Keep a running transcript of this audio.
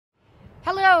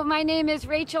Hello, my name is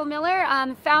Rachel Miller.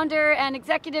 I'm founder and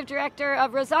executive director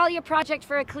of Rosalia Project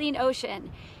for a Clean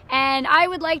Ocean. And I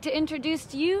would like to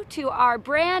introduce you to our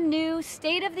brand new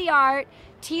state-of-the-art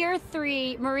Tier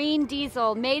 3 marine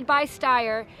diesel made by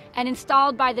Steyr and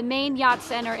installed by the Maine Yacht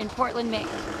Center in Portland, Maine.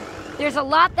 There's a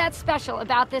lot that's special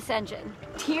about this engine.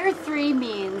 Tier 3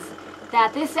 means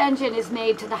that this engine is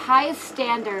made to the highest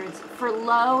standards for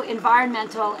low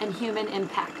environmental and human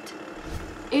impact.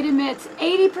 It emits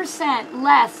 80%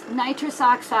 less nitrous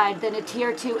oxide than a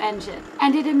Tier 2 engine,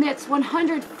 and it emits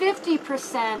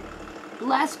 150%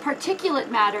 less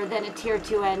particulate matter than a Tier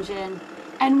 2 engine,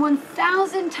 and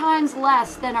 1,000 times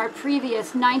less than our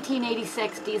previous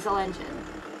 1986 diesel engine.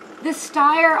 The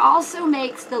Steyr also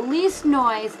makes the least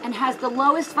noise and has the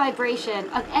lowest vibration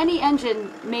of any engine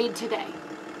made today.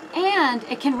 And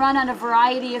it can run on a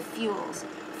variety of fuels,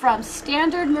 from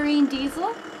standard marine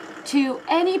diesel to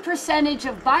any percentage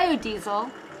of biodiesel.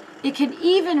 It can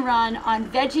even run on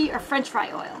veggie or French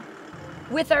fry oil.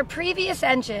 With our previous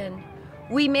engine,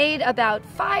 we made about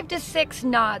 5 to 6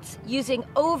 knots using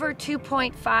over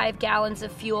 2.5 gallons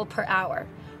of fuel per hour.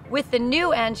 With the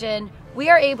new engine, we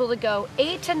are able to go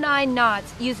 8 to 9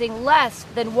 knots using less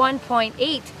than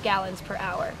 1.8 gallons per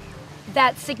hour.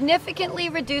 That significantly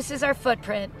reduces our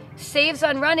footprint, saves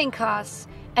on running costs,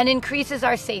 and increases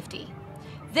our safety.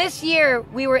 This year,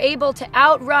 we were able to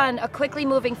outrun a quickly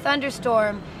moving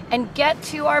thunderstorm and get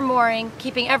to our mooring,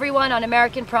 keeping everyone on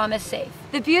American Promise safe.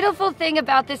 The beautiful thing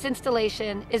about this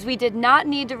installation is we did not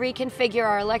need to reconfigure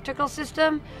our electrical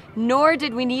system, nor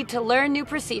did we need to learn new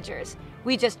procedures.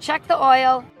 We just check the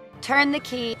oil, turn the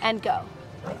key, and go.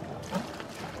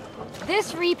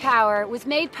 This repower was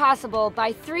made possible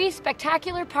by 3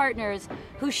 spectacular partners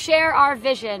who share our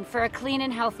vision for a clean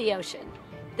and healthy ocean.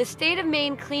 The State of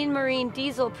Maine Clean Marine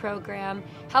Diesel Program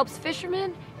helps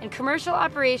fishermen and commercial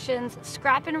operations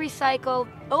scrap and recycle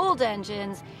old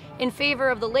engines in favor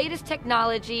of the latest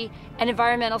technology and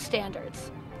environmental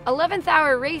standards. 11th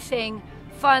Hour Racing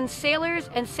funds sailors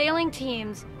and sailing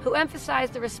teams who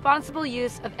emphasize the responsible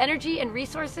use of energy and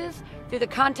resources through the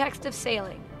context of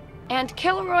sailing. And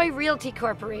Kilroy Realty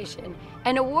Corporation,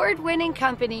 an award-winning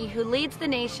company who leads the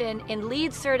nation in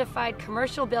LEED certified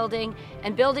commercial building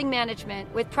and building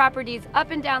management with properties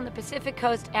up and down the Pacific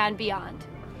Coast and beyond.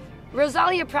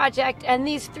 Rosalia Project and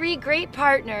these 3 great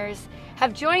partners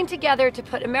have joined together to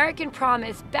put American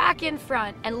Promise back in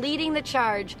front and leading the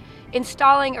charge,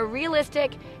 installing a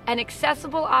realistic and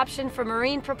accessible option for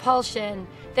marine propulsion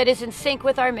that is in sync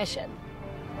with our mission.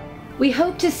 We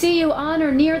hope to see you on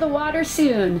or near the water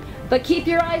soon, but keep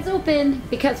your eyes open,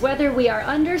 because whether we are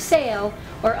under sail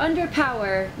or under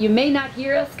power, you may not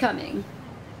hear us coming.